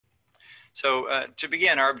So to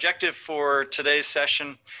begin, our objective for today's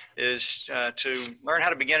session is to learn how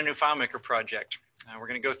to begin a new FileMaker project. We're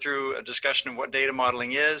going to go through a discussion of what data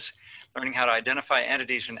modeling is, learning how to identify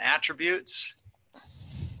entities and attributes,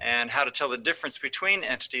 and how to tell the difference between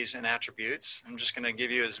entities and attributes. I'm just going to give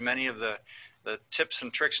you as many of the tips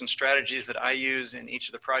and tricks and strategies that I use in each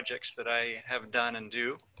of the projects that I have done and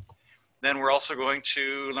do. Then we're also going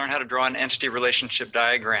to learn how to draw an entity relationship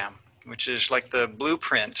diagram, which is like the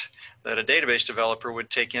blueprint that a database developer would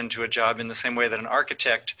take into a job, in the same way that an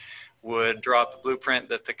architect would draw up a blueprint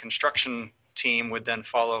that the construction team would then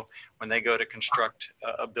follow when they go to construct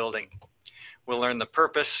a building. We'll learn the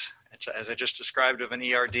purpose, as I just described, of an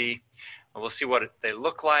ERD. We'll see what they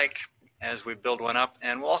look like as we build one up,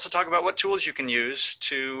 and we'll also talk about what tools you can use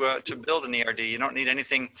to build an ERD. You don't need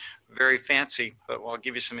anything very fancy, but I'll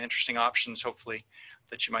give you some interesting options, hopefully,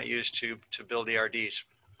 that you might use to build ERDs.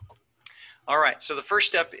 All right, so the first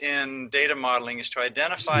step in data modeling is to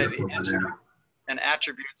identify the entities and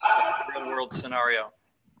attributes of the real-world scenario.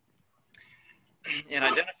 In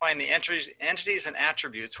identifying the entities and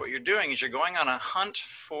attributes, what you're doing is you're going on a hunt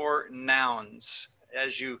for nouns.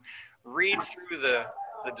 As you read through the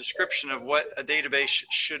description of what a database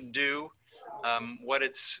should do, what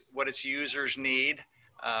its users need,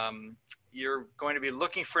 you're going to be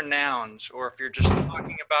looking for nouns, or if you're just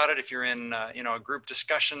talking about it, if you're in group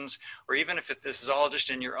discussions, or even if this is all just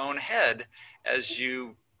in your own head as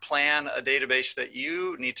you plan a database that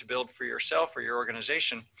you need to build for yourself or your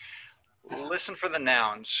organization, listen for the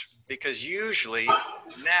nouns, because usually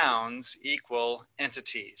nouns equal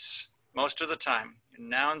entities. Most of the time,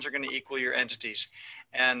 nouns are going to equal your entities.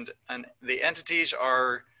 And the entities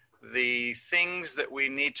are the things that we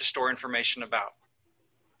need to store information about.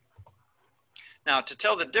 Now, to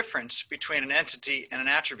tell the difference between an entity and an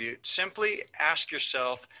attribute, simply ask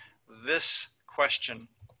yourself this question.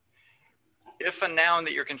 If a noun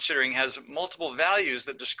that you're considering has multiple values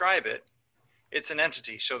that describe it, it's an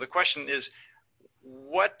entity. So the question is,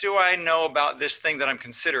 what do I know about this thing that I'm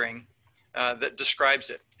considering that describes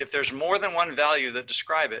it? If there's more than one value that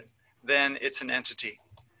describe it, then it's an entity.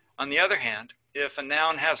 On the other hand, if a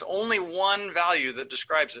noun has only one value that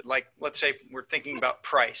describes it, like let's say we're thinking about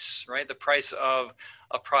price, right? The price of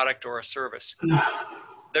a product or a service.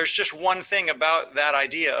 There's just one thing about that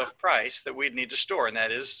idea of price that we'd need to store, and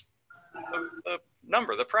that is the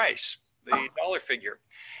number, the price, the dollar figure.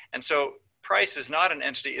 And so price is not an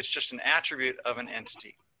entity, it's just an attribute of an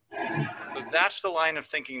entity. So that's the line of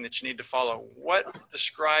thinking that you need to follow. What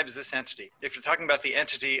describes this entity? If you're talking about the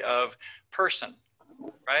entity of person,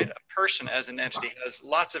 right? A person as an entity has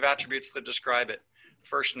lots of attributes that describe it.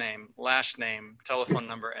 First name, last name, telephone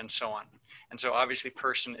number, and so on. And so obviously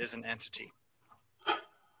person is an entity. Okay.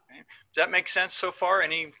 Does that make sense so far?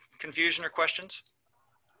 Any confusion or questions?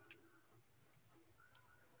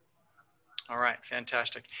 All right,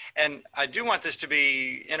 fantastic. And I do want this to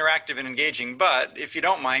be interactive and engaging, but if you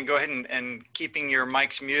don't mind, go ahead and keeping your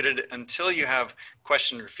mics muted until you have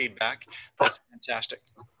questions or feedback. That's fantastic.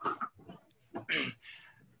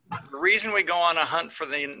 The reason we go on a hunt for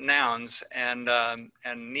the nouns and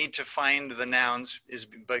need to find the nouns is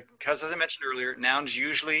because, as I mentioned earlier, nouns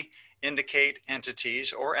usually indicate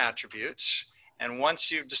entities or attributes. And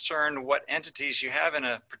once you've discerned what entities you have in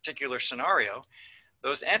a particular scenario,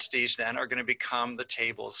 those entities then are going to become the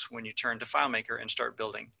tables when you turn to FileMaker and start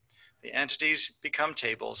building. The entities become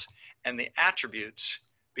tables and the attributes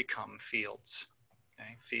become fields,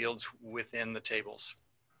 okay? Fields within the tables.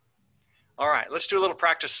 All right, let's do a little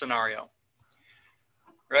practice scenario.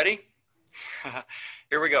 Ready?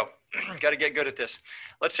 Here we go. Got to get good at this.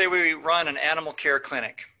 Let's say we run an animal care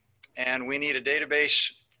clinic and we need a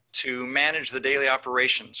database to manage the daily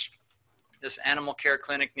operations. This animal care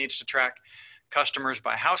clinic needs to track customers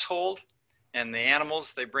by household and the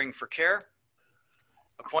animals they bring for care,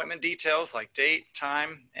 appointment details like date,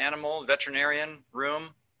 time, animal, veterinarian,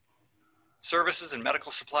 room, services and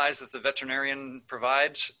medical supplies that the veterinarian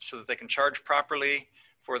provides so that they can charge properly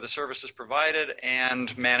for the services provided,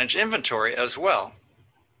 and manage inventory as well.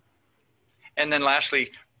 And then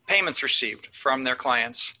lastly, payments received from their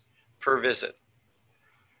clients per visit.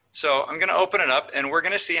 So I'm going to open it up and we're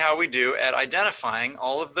going to see how we do at identifying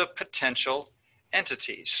all of the potential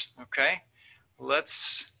entities. Okay,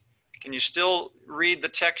 can you still read the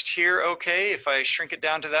text here okay if I shrink it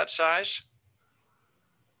down to that size?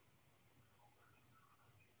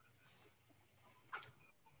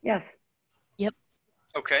 Yes. Yep.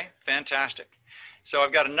 Okay, fantastic. So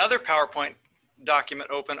I've got another PowerPoint document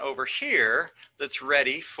open over here that's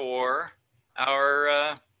ready for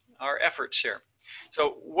our efforts here.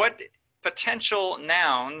 So what potential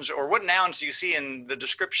nouns, or what nouns do you see in the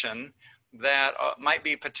description that might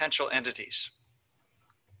be potential entities?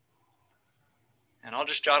 And I'll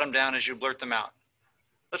just jot them down as you blurt them out.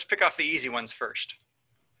 Let's pick off the easy ones first.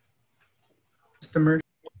 Customer.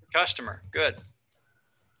 Customer, good.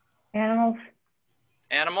 Animals.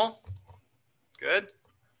 Animal, good.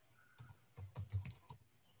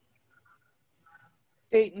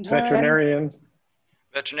 Date and time. Veterinarian.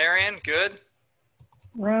 Veterinarian, good.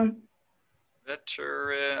 Room.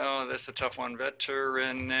 Oh, that's a tough one.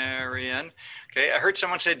 Veterinarian. Okay, I heard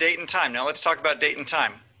someone say date and time. Now let's talk about date and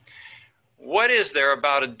time. What is there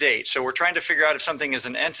about a date? So we're trying to figure out if something is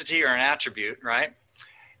an entity or an attribute, right?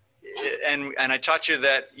 And I taught you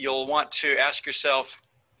that you'll want to ask yourself,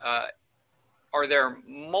 are there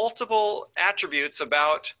multiple attributes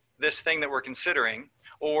about this thing that we're considering,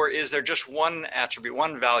 or is there just one attribute,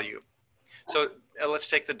 one value? So let's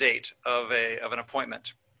take the date of an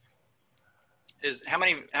appointment. How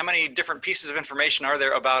many different pieces of information are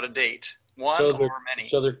there about a date? One or many?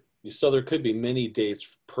 So there could be many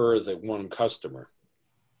dates per the one customer.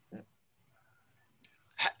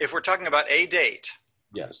 If we're talking about a date,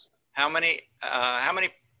 yes. How many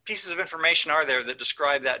pieces of information are there that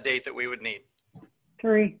describe that date that we would need?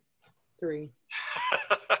 3.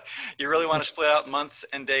 You really want to split out months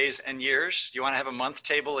and days and years? You want to have a month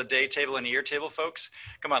table, a day table, and a year table, folks?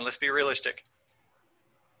 Come on, let's be realistic.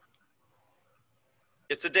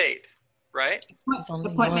 It's a date, right?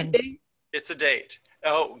 Appointment date. It's a date.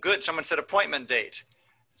 Oh, good. Someone said appointment date.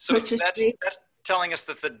 So that's telling us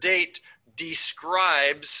that the date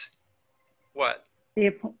describes what? The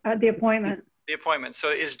appointment. The appointment. So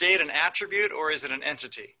is date an attribute or is it an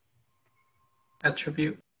entity?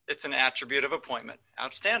 Attribute. It's an attribute of appointment.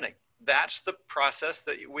 Outstanding. That's the process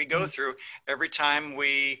that we go through every time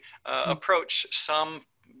we approach some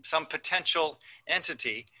potential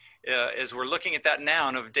entity. As we're looking at that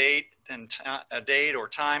noun of date and a date or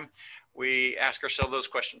time, we ask ourselves those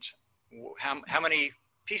questions. How many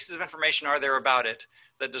pieces of information are there about it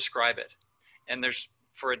that describe it? And there's,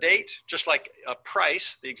 for a date, just like a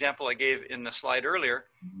price, the example I gave in the slide earlier,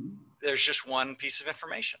 there's just one piece of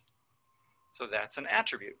information. So that's an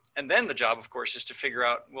attribute. And then the job, of course, is to figure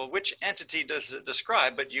out, well, which entity does it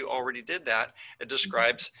describe? But you already did that. It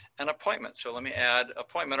describes an appointment. So let me add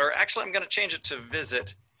appointment, or actually I'm going to change it to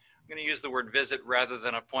visit. I'm going to use the word visit rather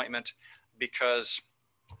than appointment because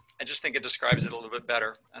I just think it describes it a little bit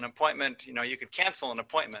better. An appointment, you know, you could cancel an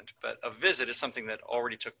appointment, but a visit is something that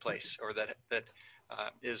already took place or that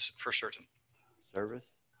is for certain. Service.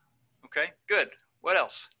 Okay, good. What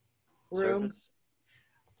else? Room. Service.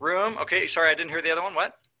 Room. Okay, sorry, I didn't hear the other one.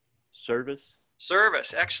 What? Service.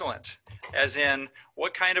 Service. Excellent. As in,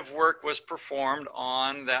 what kind of work was performed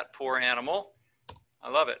on that poor animal? I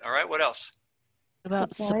love it. All right, what else?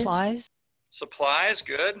 About supplies. Supplies.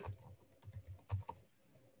 Good.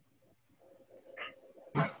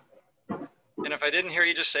 And if I didn't hear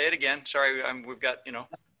you, just say it again. Sorry, we've got, you know.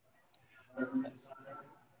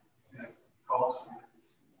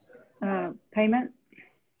 Payment.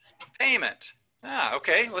 Payment. Ah,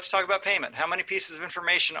 okay. Let's talk about payment. How many pieces of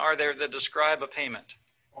information are there that describe a payment?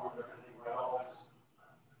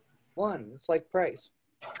 1. It's like price.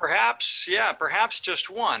 Perhaps, yeah, perhaps just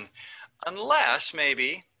one. Unless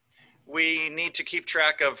maybe we need to keep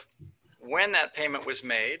track of when that payment was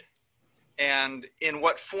made and in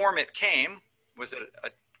what form it came. Was it a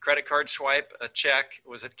credit card swipe, a check?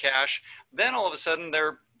 Was it cash? Then all of a sudden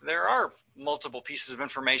there are multiple pieces of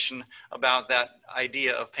information about that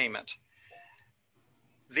idea of payment.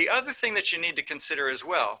 The other thing that you need to consider as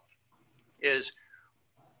well is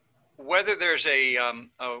whether there's a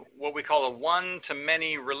what we call a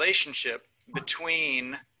one-to-many relationship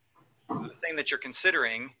between the thing that you're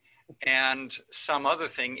considering and some other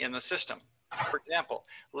thing in the system. For example,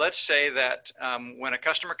 let's say that when a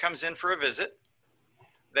customer comes in for a visit,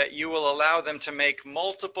 that you will allow them to make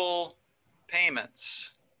multiple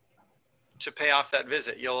payments to pay off that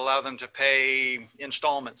visit. You'll allow them to pay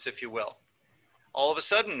installments, if you will. All of a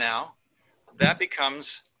sudden now, that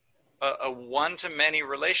becomes a one-to-many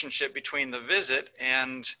relationship between the visit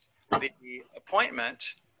and the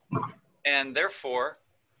appointment, and therefore,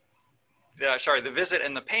 the visit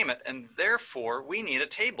and the payment, and therefore we need a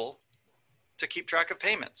table to keep track of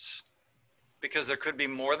payments because there could be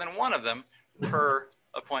more than one of them per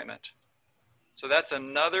appointment. So that's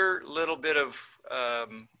another little bit of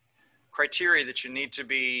criteria that you need to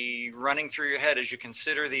be running through your head as you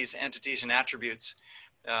consider these entities and attributes.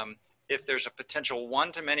 If there's a potential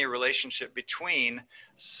one-to-many relationship between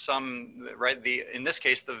some, right, in this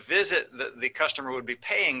case, the visit that the customer would be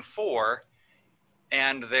paying for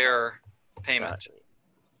and their payment.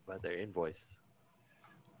 About their invoice.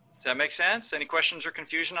 Does that make sense? Any questions or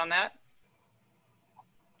confusion on that?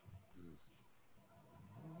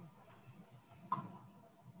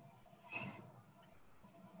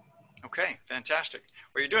 Okay, fantastic.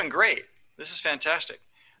 Well, you're doing great. This is fantastic.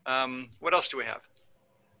 What else do we have?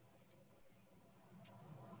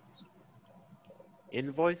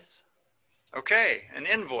 Invoice. Okay, an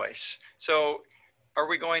invoice. So are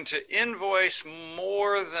we going to invoice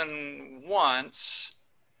more than once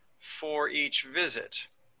for each visit?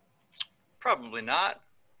 Probably not.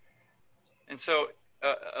 And so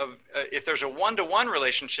if there's a one-to-one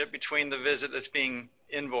relationship between the visit that's being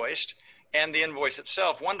invoiced and the invoice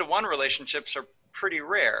itself, one-to-one relationships are pretty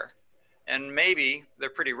rare. And maybe they're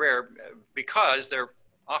pretty rare because they're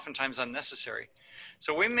oftentimes unnecessary.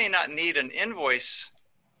 So we may not need an invoice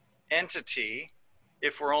entity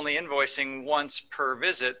if we're only invoicing once per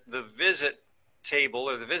visit. The visit table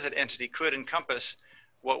or the visit entity could encompass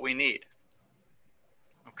what we need.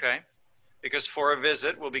 Okay? Because for a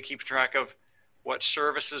visit, we'll be keeping track of what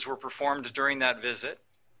services were performed during that visit.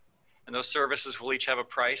 And those services will each have a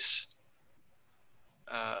price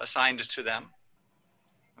assigned to them.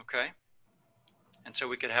 Okay? And so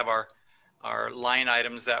we could have our line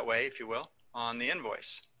items that way, if you will, on the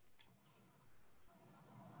invoice.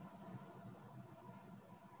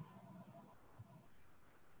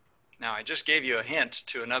 Now, I just gave you a hint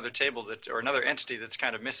to another table or another entity that's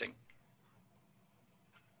kind of missing.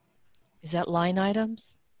 Is that line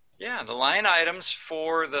items? Yeah, the line items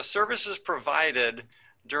for the services provided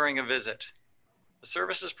during a visit. The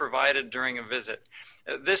services provided during a visit.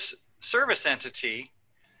 This service entity,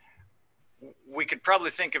 we could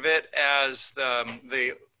probably think of it as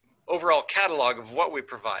the overall catalog of what we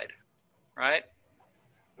provide, right?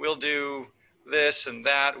 We'll do this and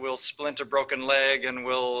that. We'll splint a broken leg, and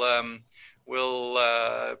we'll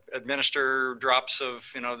administer drops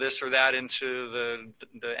of this or that into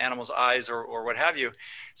the animal's eyes or what have you.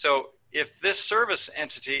 So if this service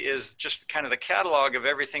entity is just kind of the catalog of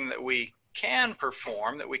everything that we can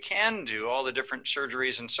perform, that we can do, all the different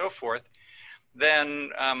surgeries and so forth,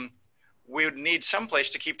 then we would need some place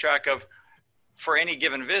to keep track of, for any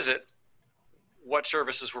given visit, what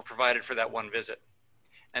services were provided for that one visit.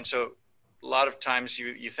 And so a lot of times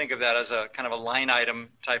you think of that as a kind of a line item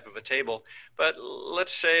type of a table. But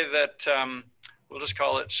let's say that we'll just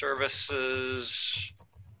call it services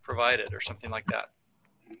provided or something like that.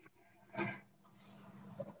 Right.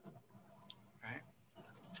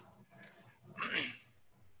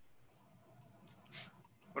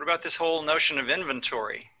 What about this whole notion of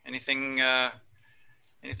inventory? Anything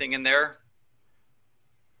in there?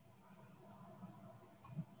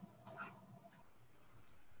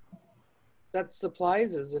 That's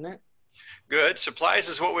supplies, isn't it? Good. Supplies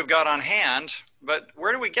is what we've got on hand, but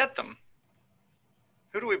where do we get them?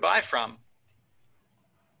 Who do we buy from?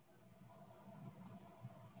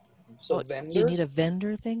 So Oh, vendor. you need a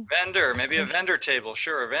vendor thing? Vendor, maybe a vendor table.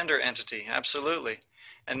 Sure, a vendor entity. Absolutely.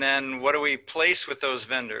 And then what do we place with those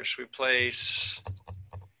vendors? We place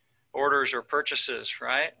orders or purchases,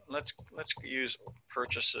 right? Let's use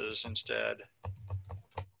purchases instead. I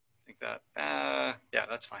think that, yeah,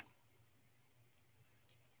 that's fine.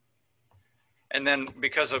 And then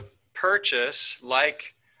because a purchase,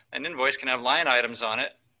 like an invoice, can have line items on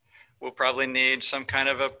it, we'll probably need some kind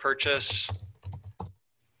of a purchase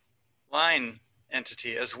line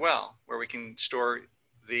entity as well, where we can store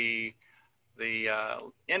the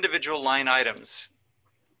individual line items,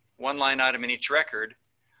 one line item in each record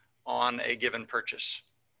on a given purchase.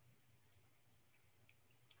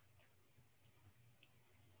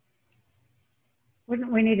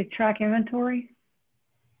 Wouldn't we need to track inventory?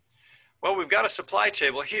 Well, we've got a supply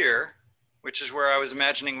table here, which is where I was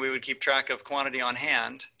imagining we would keep track of quantity on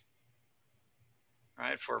hand,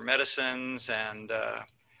 right, for medicines and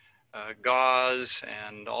gauze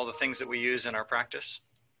and all the things that we use in our practice.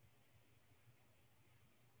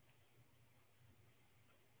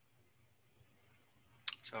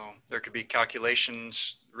 So there could be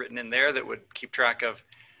calculations written in there that would keep track of,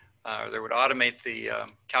 that would automate the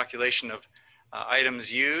calculation of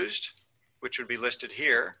items used, which would be listed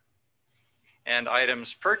here, and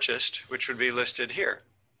items purchased, which would be listed here.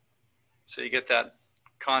 So you get that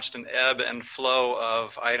constant ebb and flow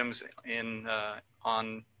of items in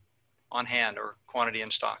on hand, or quantity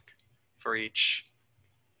in stock for each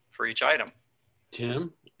item.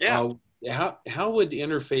 Tim? Yeah. How would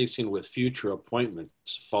interfacing with future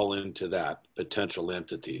appointments fall into that potential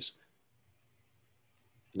entities?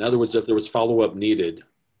 In other words, if there was follow-up needed,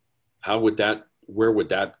 where would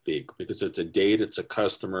that be? Because it's a date, it's a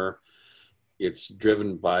customer, it's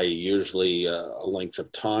driven by usually a length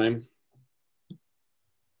of time.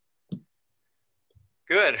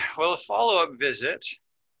 Good. Well, a follow-up visit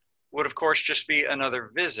would, of course, just be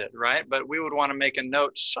another visit, right? But we would want to make a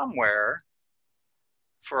note somewhere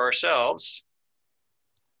for ourselves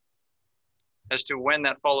as to when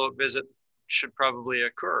that follow-up visit should probably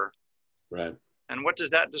occur. Right. And what does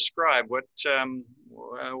that describe? Where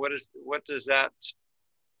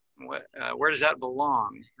does that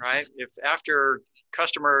belong, right? If after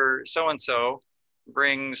customer so-and-so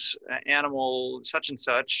brings animal such and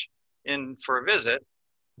such in for a visit,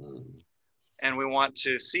 and we want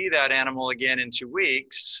to see that animal again in 2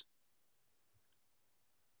 weeks,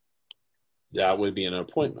 that would be an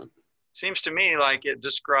appointment. seems to me like it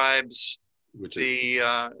describes Which is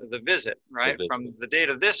the visit, right? visit. From the date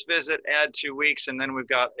of this visit, add 2 weeks, and then we've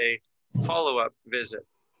got a follow-up visit,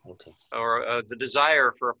 okay. or the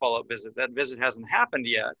desire for a follow-up visit. That visit hasn't happened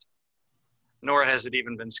yet, nor has it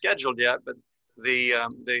even been scheduled yet, but the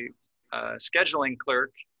scheduling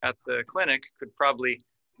clerk at the clinic could probably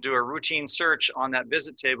do a routine search on that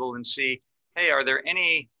visit table and see, hey, are there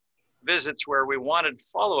any visits where we wanted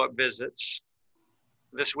follow-up visits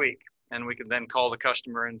this week? And we could then call the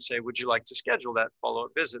customer and say, would you like to schedule that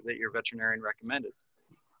follow-up visit that your veterinarian recommended?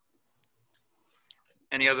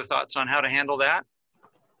 Any other thoughts on how to handle that?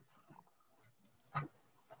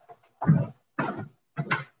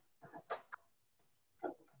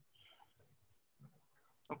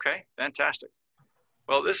 Okay, fantastic.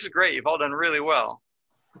 Well, this is great. You've all done really well.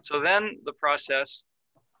 So then the process,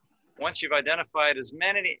 once you've identified as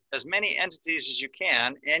many entities as you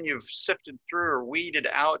can, and you've sifted through or weeded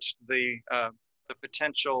out the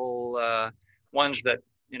potential ones that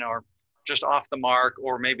are just off the mark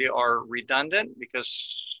or maybe are redundant,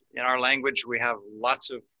 because in our language we have lots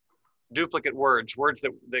of duplicate words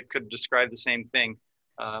that could describe the same thing.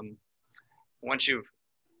 Once you've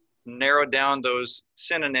narrowed down those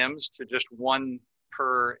synonyms to just one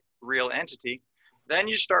per real entity, then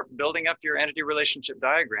you start building up your entity relationship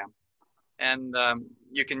diagram. And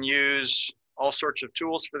you can use all sorts of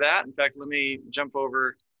tools for that. In fact, let me jump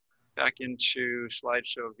over back into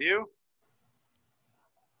slideshow view.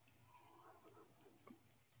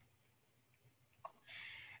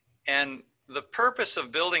 And the purpose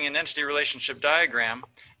of building an entity relationship diagram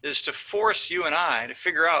is to force you and I to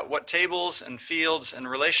figure out what tables and fields and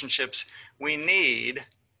relationships we need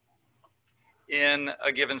in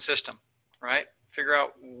a given system, right? Figure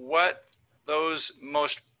out what those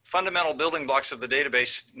most fundamental building blocks of the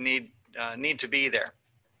database need to be there.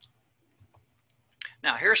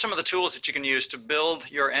 Now, here are some of the tools that you can use to build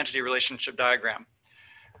your entity relationship diagram.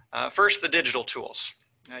 First, the digital tools.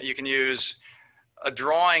 You can use a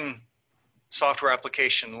drawing software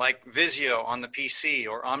application like Visio on the PC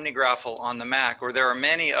or OmniGraffle on the Mac, or there are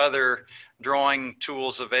many other drawing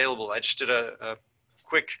tools available. I just did a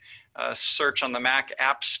quick search on the Mac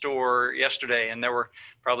App Store yesterday, and there were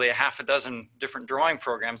probably a half a dozen different drawing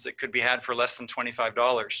programs that could be had for less than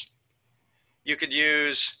 $25. You could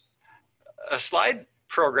use a slide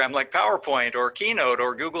program like PowerPoint or Keynote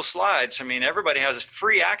or Google Slides. I mean, everybody has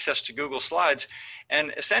free access to Google Slides,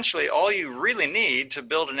 and essentially all you really need to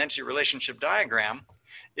build an entity relationship diagram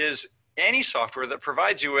is any software that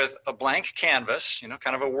provides you with a blank canvas,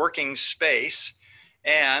 kind of a working space,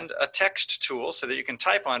 and a text tool so that you can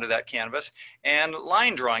type onto that canvas, and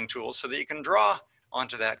line drawing tools so that you can draw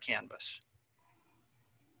onto that canvas.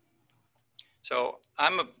 So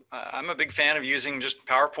I'm a big fan of using just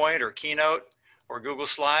PowerPoint or Keynote or Google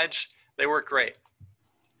Slides. They work great.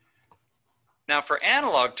 Now for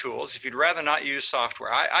analog tools, if you'd rather not use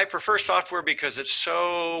software, I prefer software because it's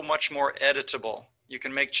so much more editable. You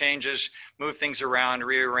can make changes, move things around,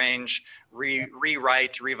 rearrange,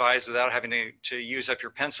 rewrite, revise without having to use up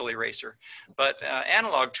your pencil eraser. But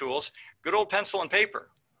analog tools, good old pencil and paper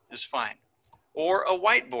is fine. Or a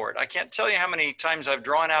whiteboard. I can't tell you how many times I've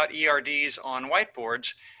drawn out ERDs on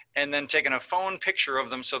whiteboards and then taken a phone picture of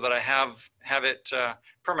them so that I have it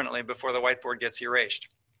permanently before the whiteboard gets erased.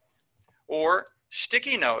 Or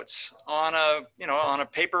sticky notes on a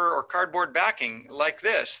paper or cardboard backing like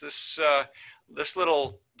this. This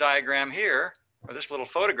little diagram here, or this little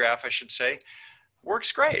photograph, I should say,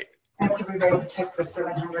 works great. I have to rewrite the check for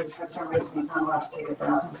 700 for some reason. He's not allowed to take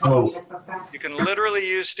 1,000 from the checkbook back. You can literally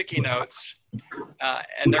use sticky notes,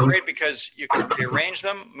 and they're great because you can rearrange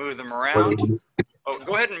them, move them around. Oh,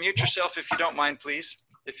 go ahead and mute yourself if you don't mind, please,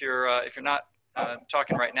 if you're not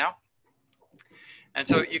talking right now. And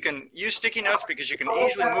so you can use sticky notes because you can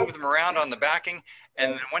easily move them around on the backing.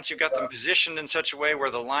 And then once you've got them positioned in such a way where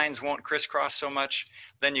the lines won't crisscross so much,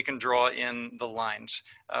 then you can draw in the lines.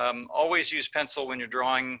 Always use pencil when you're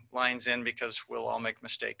drawing lines in because we'll all make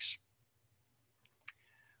mistakes.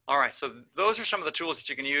 All right, so those are some of the tools that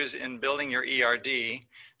you can use in building your ERD.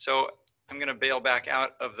 So I'm going to bail back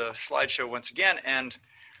out of the slideshow once again. And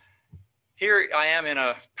here I am in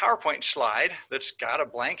a PowerPoint slide that's got a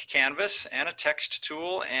blank canvas and a text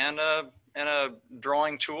tool and a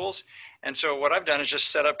drawing tools. And so what I've done is just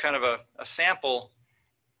set up kind of a sample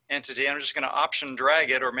entity. I'm just going to option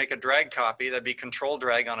drag it or make a drag copy. That'd be control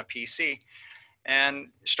drag on a PC, and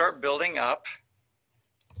start building up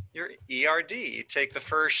your ERD. You take the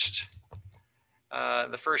first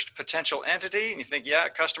potential entity and you think, yeah,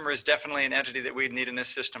 customer is definitely an entity that we'd need in this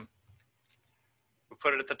system. We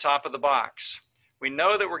put it at the top of the box. We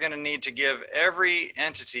know that we're going to need to give every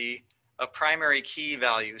entity a primary key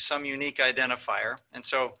value, some unique identifier. And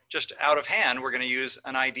so just out of hand, we're going to use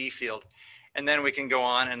an ID field. And then we can go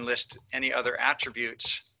on and list any other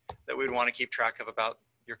attributes that we'd want to keep track of about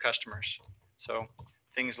your customers. So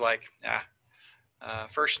things like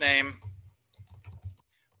first name,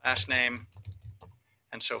 last name,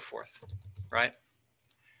 and so forth, right?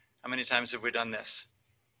 How many times have we done this?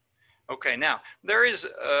 Okay, now there is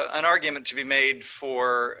an argument to be made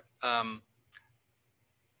for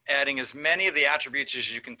adding as many of the attributes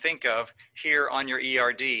as you can think of here on your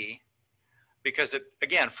ERD, because it,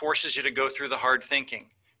 again, forces you to go through the hard thinking,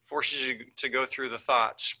 forces you to go through the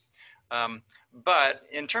thoughts. But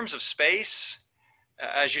in terms of space,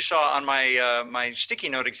 as you saw on my, my sticky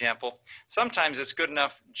note example, sometimes it's good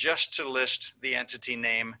enough just to list the entity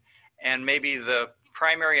name and maybe the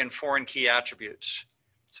primary and foreign key attributes.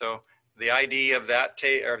 So the ID of that,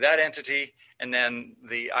 or that entity, and then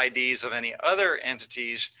the IDs of any other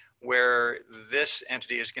entities where this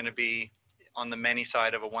entity is going to be on the many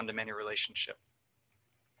side of a one-to-many relationship.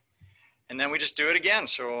 And then we just do it again.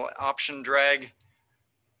 So option drag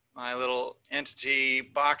my little entity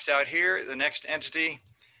box out here, the next entity,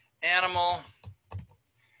 animal,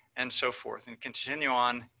 and so forth, and continue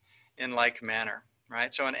on in like manner,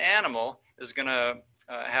 right? So an animal is going to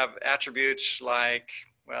have attributes like,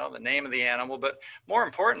 well, the name of the animal, but more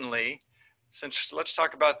importantly, since let's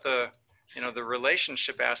talk about the, the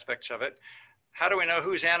relationship aspects of it, how do we know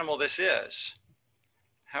whose animal this is?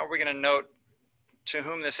 How are we going to note to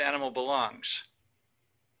whom this animal belongs?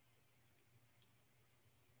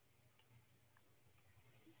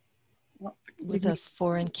 With a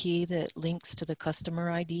foreign key that links to the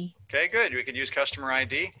customer ID. Okay, good. We could use customer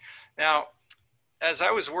ID. Now, as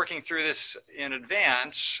I was working through this in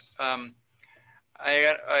advance,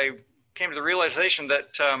 I came to the realization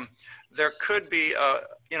that there could be,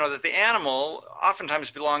 that the animal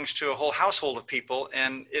oftentimes belongs to a whole household of people,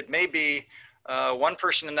 and it may be one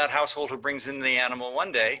person in that household who brings in the animal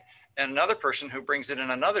one day, and another person who brings it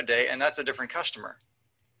in another day, and that's a different customer,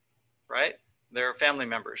 right? They're family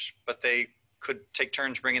members, but they could take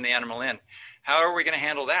turns bringing the animal in. How are we going to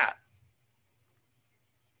handle that?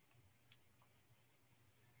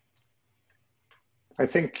 I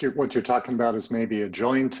think what you're talking about is maybe a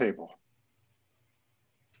join table.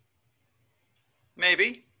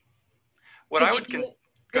 Maybe. What I would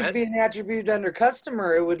could be an attribute under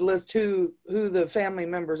customer. It would list who the family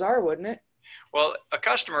members are, wouldn't it? Well, a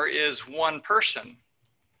customer is one person.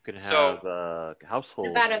 Could have a household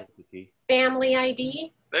about a entity. Family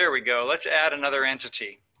ID. There we go. Let's add another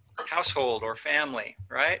entity, household or family,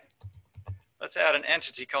 right? Let's add an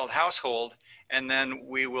entity called household, and then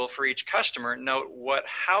we will, for each customer, note what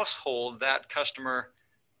household that customer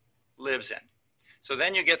lives in. So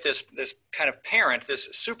then you get this kind of parent, this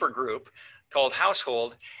super group called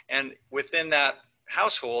household, and within that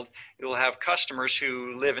household, you'll have customers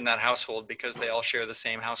who live in that household because they all share the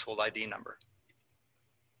same household ID number.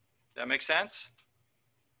 Does that make sense?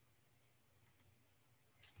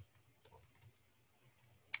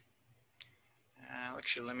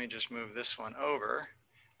 Actually, let me just move this one over.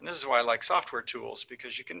 And this is why I like software tools,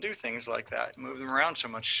 because you can do things like that, move them around so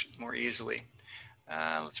much more easily.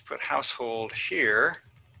 Let's put household here.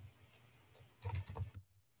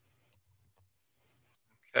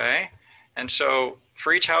 Okay, and so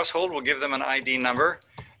for each household, we'll give them an ID number,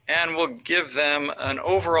 and we'll give them an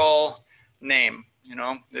overall name,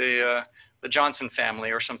 the Johnson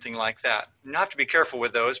family or something like that. You have to be careful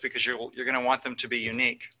with those because you're going to want them to be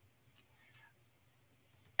unique.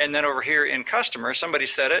 And then over here in customer, somebody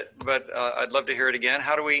said it, but I'd love to hear it again.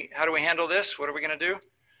 How do we handle this? What are we going to do?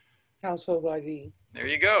 Household ID. There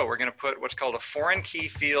you go. We're going to put what's called a foreign key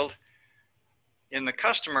field in the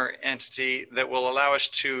customer entity that will allow us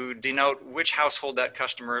to denote which household that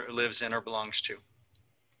customer lives in or belongs to.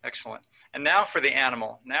 Excellent. And now for the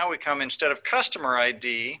animal. Now we come, instead of customer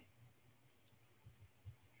ID,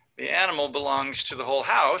 the animal belongs to the whole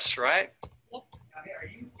house, right? Yep.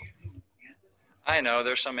 I know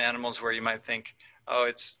there's some animals where you might think, oh,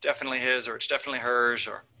 it's definitely his or it's definitely hers,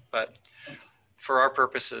 but for our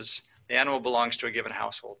purposes, the animal belongs to a given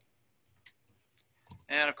household.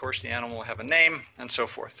 And of course, the animal will have a name and so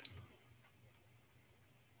forth.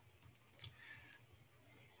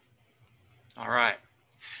 All right.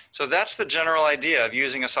 So that's the general idea of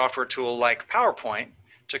using a software tool like PowerPoint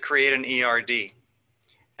to create an ERD.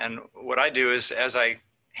 And what I do is, as I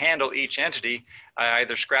handle each entity, I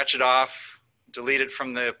either scratch it off, delete it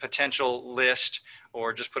from the potential list,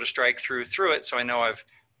 or just put a strike through it so I know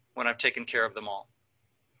when I've taken care of them all.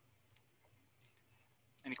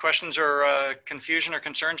 Any questions or confusion or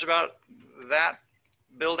concerns about that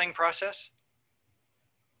building process?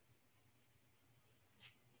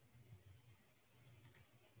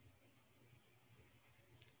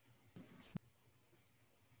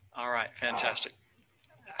 All right, fantastic.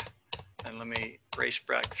 And let me race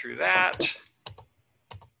back through that.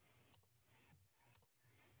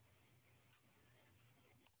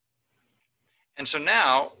 And so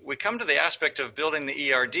now we come to the aspect of building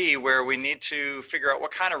the ERD where we need to figure out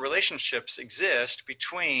what kind of relationships exist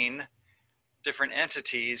between different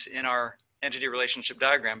entities in our entity relationship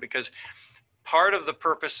diagram, because part of the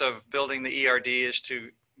purpose of building the ERD is to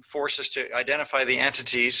force us to identify the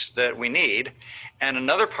entities that we need. And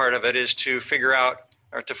another part of it is to figure out,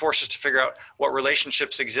 or to force us to figure out what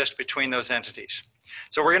relationships exist between those entities.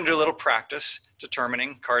 So we're going to do a little practice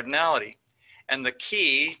determining cardinality. And the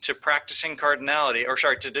key to practicing cardinality, or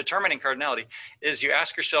sorry, to determining cardinality, is you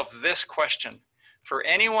ask yourself this question. For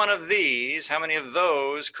any one of these, how many of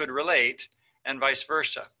those could relate, and vice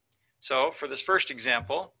versa? So for this first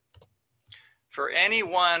example, for any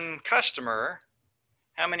one customer,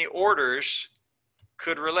 how many orders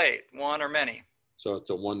could relate, one or many? So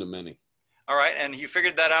it's a one-to-many. All right, and you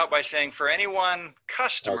figured that out by saying for any one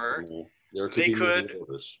customer, there could be many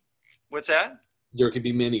orders. What's that? There could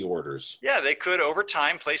be many orders. Yeah, they could over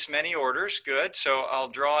time place many orders. Good. So I'll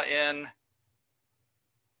draw in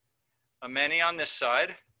a many on this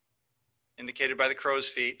side, indicated by the crow's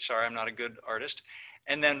feet. Sorry, I'm not a good artist.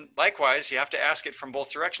 And then likewise, you have to ask it from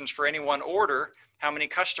both directions. For any one order, how many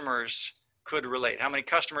customers could relate? How many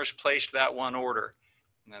customers placed that one order?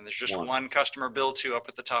 And then there's just one customer bill to up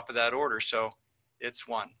at the top of that order. So it's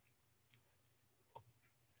one.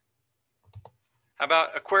 How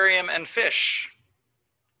about aquarium and fish?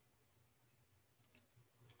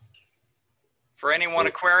 For any one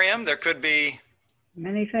aquarium, there could be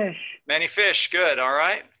many fish. Many fish, good, all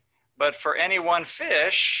right. But for any one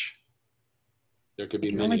fish, there could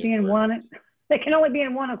be many. They can only be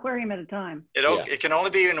in one aquarium at a time. It can only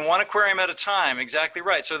be in one aquarium at a time, exactly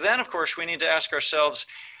right. So then, of course, we need to ask ourselves,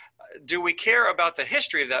 do we care about the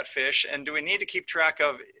history of that fish, and do we need to keep track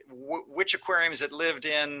of which aquariums it lived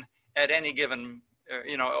in at any given,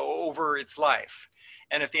 over its life?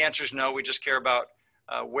 And if the answer is no, we just care about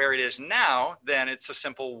where it is now, then it's a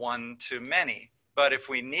simple one-to-many. But if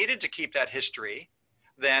we needed to keep that history,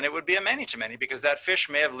 then it would be a many-to-many, because that fish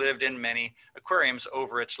may have lived in many aquariums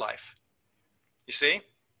over its life. You see?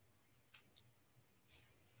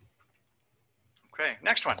 Okay,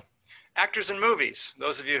 next one. Actors in movies.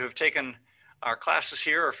 Those of you who have taken our classes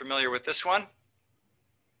here are familiar with this one.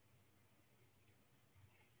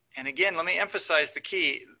 And again, let me emphasize the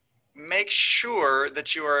key. Make sure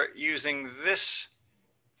that you are using this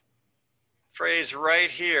phrase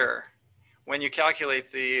right here when you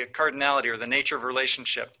calculate the cardinality or the nature of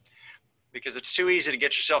relationship, because it's too easy to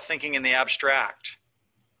get yourself thinking in the abstract.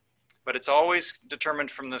 But it's always determined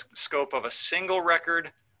from the scope of a single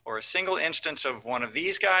record or a single instance of one of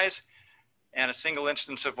these guys and a single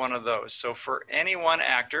instance of one of those. So for any one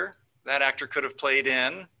actor, that actor could have played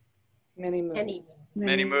in many movies.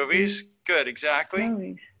 Many movies. Good, exactly.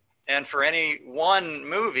 Movies. And for any one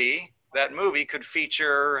movie, that movie could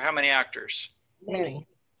feature how many actors? Many.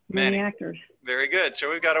 Many actors. Very good. So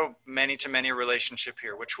we've got a many-to-many relationship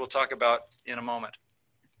here, which we'll talk about in a moment.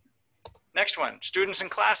 Next one, students and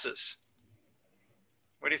classes.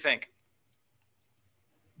 What do you think?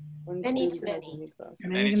 Many to many.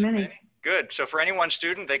 Many to many. Good. So for any one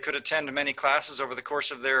student, they could attend many classes over the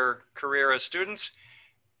course of their career as students.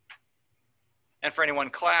 And for any one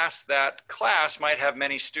class, that class might have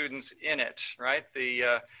many students in it, right?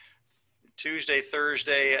 The Tuesday,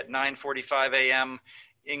 Thursday at 9:45 a.m.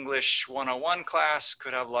 English 101 class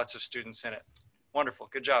could have lots of students in it. Wonderful,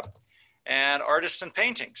 good job. And artists and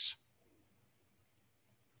paintings.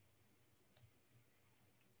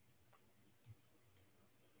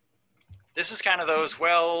 This is kind of those,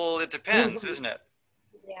 well, it depends, isn't it?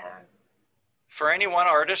 Yeah. For any one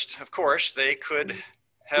artist, of course, they could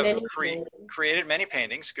have created many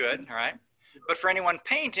paintings, good, all right. But for any one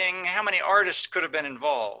painting, how many artists could have been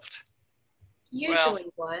involved? Usually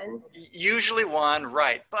one. Usually one,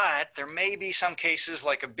 right. But there may be some cases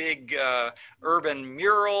like a big urban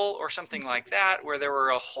mural or something like that where there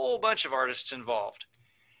were a whole bunch of artists involved.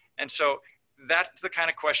 And so that's the kind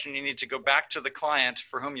of question you need to go back to the client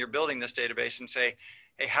for whom you're building this database and say,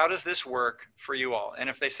 hey, how does this work for you all? And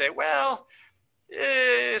if they say, well,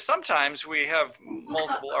 sometimes we have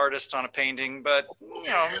multiple artists on a painting, but you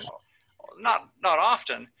know, not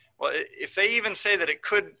often. Well, if they even say that it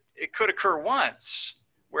could occur once,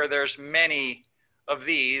 where there's many of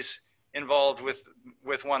these involved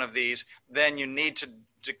with one of these, then you need to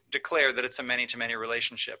declare that it's a many-to-many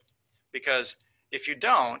relationship. Because if you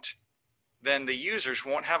don't, then the users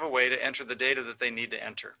won't have a way to enter the data that they need to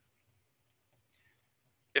enter.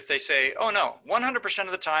 If they say, oh no, 100%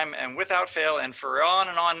 of the time and without fail and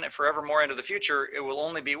on forevermore into the future, it will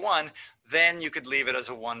only be one, then you could leave it as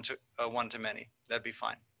a one-to-many. That'd be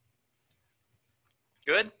fine.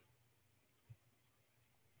 Good?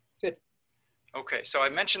 Good. Okay, so I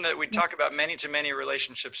mentioned that we'd talk about many-to-many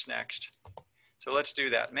relationships next. So let's do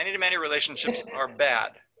that. Many-to-many relationships are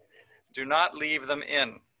bad. Do not leave them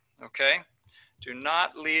in, okay? Do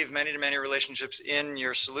not leave many-to-many relationships in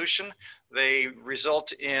your solution. They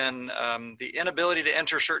result in the inability to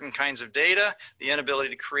enter certain kinds of data, the inability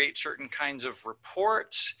to create certain kinds of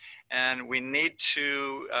reports, and we need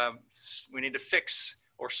to fix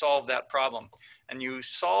or solve that problem. And you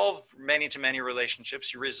solve many-to-many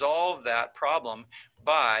relationships, you resolve that problem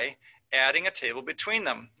by adding a table between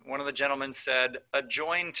them. One of the gentlemen said a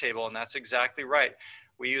join table, and that's exactly right.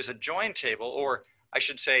 We use a join table, or I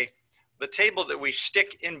should say, the table that we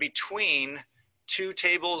stick in between two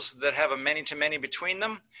tables that have a many-to-many between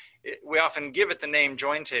them. We often give it the name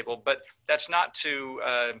join table, but that's not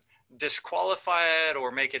to disqualify it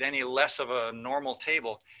or make it any less of a normal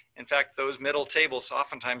table. In fact, those middle tables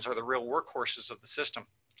oftentimes are the real workhorses of the system.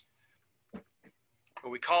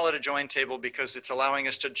 But we call it a join table because it's allowing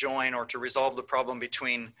us to join or to resolve the problem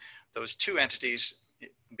between those two entities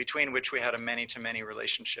between which we had a many-to-many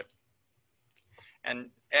relationship. And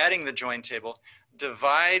adding the join table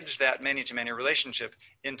divides that many-to-many relationship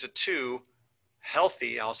into two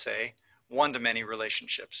healthy, I'll say, one-to-many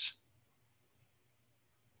relationships.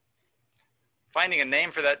 Finding a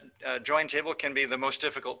name for that join table can be the most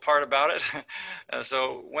difficult part about it.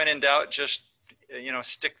 So when in doubt, just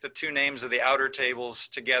stick the two names of the outer tables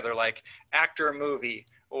together, like actor movie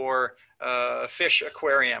or fish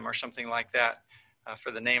aquarium or something like that.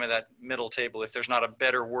 For the name of that middle table, if there's not a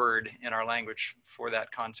better word in our language for that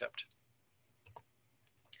concept.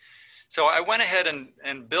 So I went ahead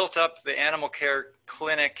and built up the animal care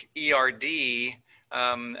clinic ERD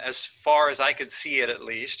as far as I could see it at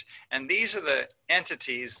least. And these are the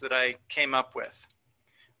entities that I came up with.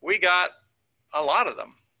 We got a lot of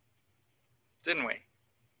them, didn't we?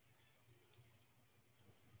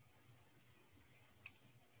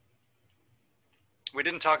 We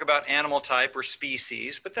didn't talk about animal type or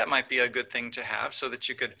species, but that might be a good thing to have so that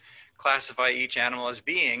you could classify each animal as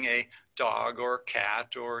being a dog or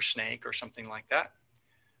cat or snake or something like that.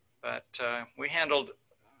 But we handled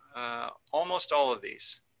almost all of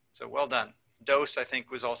these, so well done. Dose, I think,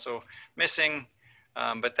 was also missing,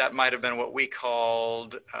 but that might have been what we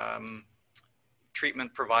called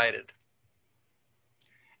treatment provided.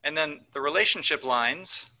 And then the relationship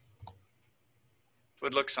lines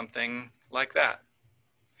would look something like that.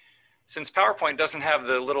 Since PowerPoint doesn't have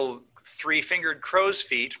the little three-fingered crow's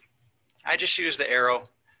feet, I just use the arrow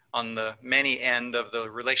on the many end of the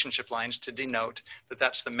relationship lines to denote that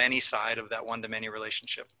that's the many side of that one-to-many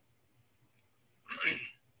relationship.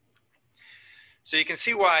 So you can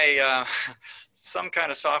see why some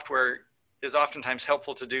kind of software is oftentimes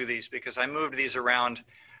helpful to do these, because I moved these around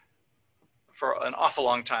for an awful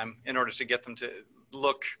long time in order to get them to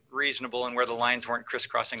look reasonable and where the lines weren't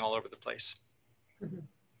crisscrossing all over the place.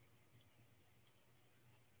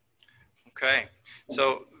 Okay,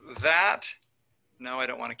 so that, no, I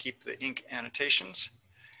don't want to keep the ink annotations.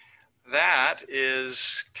 That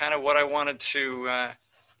is kind of what I wanted to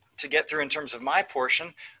get through in terms of my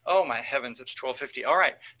portion. Oh my heavens, it's 12:50. All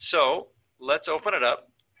right, so let's open it up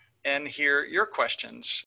and hear your questions.